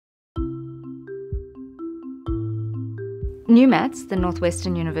NUMATS, the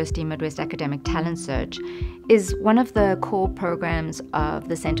Northwestern University Midwest Academic Talent Search, is one of the core programs of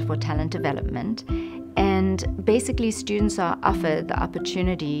the Center for Talent Development, and basically students are offered the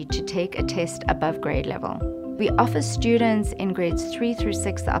opportunity to take a test above grade level. We offer students in grades 3 through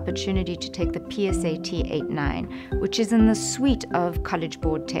 6 the opportunity to take the PSAT 8-9, which is in the suite of College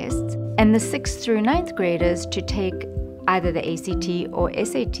Board tests, and the 6th through 9th graders to take either the ACT or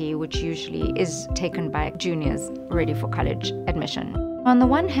SAT, which usually is taken by juniors ready for college admission. On the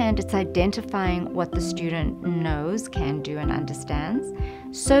one hand, it's identifying what the student knows, can do, and understands,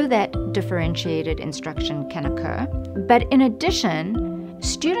 so that differentiated instruction can occur. But in addition,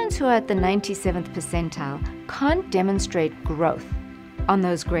 students who are at the 97th percentile can't demonstrate growth on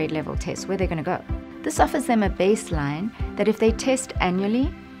those grade level tests. Where they're going to go? This offers them a baseline that if they test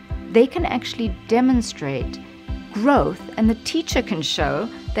annually, they can actually demonstrate growth, and the teacher can show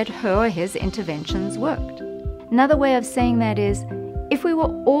that her or his interventions worked. Another way of saying that is, if we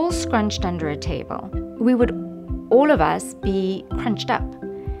were all scrunched under a table, we would all of us be crunched up.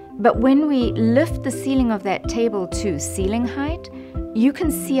 But when we lift the ceiling of that table to ceiling height, you can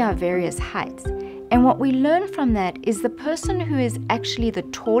see our various heights. And what we learn from that is the person who is actually the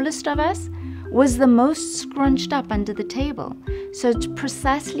tallest of us was the most scrunched up under the table. So it's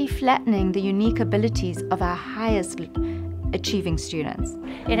precisely flattening the unique abilities of our highest achieving students.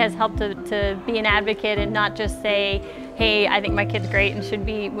 It has helped to be an advocate and not just say, hey, I think my kid's great and should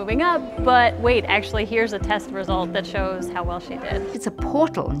be moving up, but wait, actually here's a test result that shows how well she did. It's a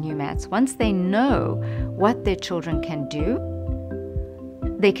portal, NUMATS. Once they know what their children can do,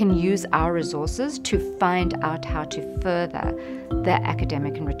 they can use our resources to find out how to further the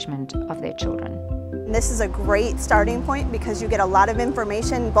academic enrichment of their children. This is a great starting point because you get a lot of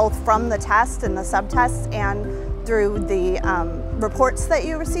information both from the test and the subtests and through the reports that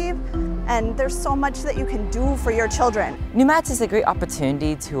you receive. And there's so much that you can do for your children. NUMATS is a great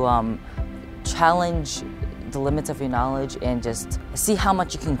opportunity to challenge the limits of your knowledge and just see how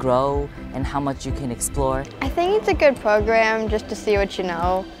much you can grow and how much you can explore. I think it's a good program just to see what you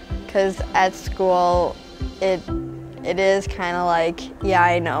know, because at school it is kind of like, yeah,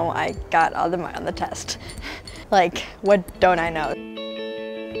 I know, I got all the marks on the test. Like, what don't I know?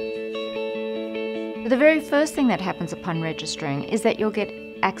 The very first thing that happens upon registering is that you'll get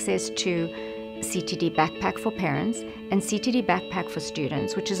access to CTD Backpack for parents and CTD Backpack for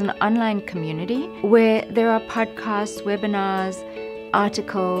students, which is an online community where there are podcasts, webinars,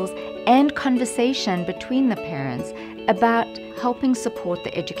 articles, and conversation between the parents about helping support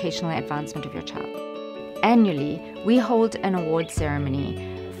the educational advancement of your child. Annually, we hold an award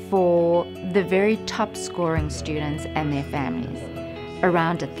ceremony for the very top scoring students and their families.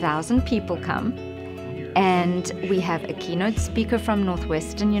 Around 1,000 people come, and we have a keynote speaker from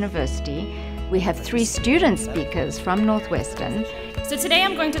Northwestern University. We have 3 student speakers from Northwestern. So today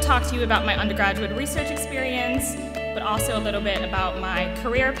I'm going to talk to you about my undergraduate research experience, but also a little bit about my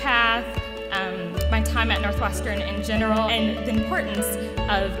career path, my time at Northwestern in general, and the importance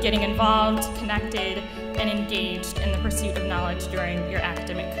of getting involved, connected, and engaged in the pursuit of knowledge during your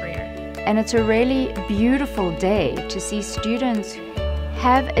academic career. And it's a really beautiful day to see students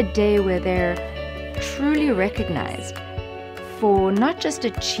have a day where they're truly recognized for not just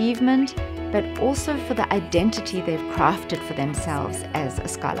achievement, but also for the identity they've crafted for themselves as a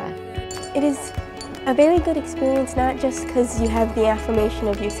scholar. It is a very good experience, not just because you have the affirmation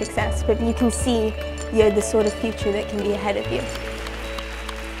of your success, but you can see the sort of future that can be ahead of you.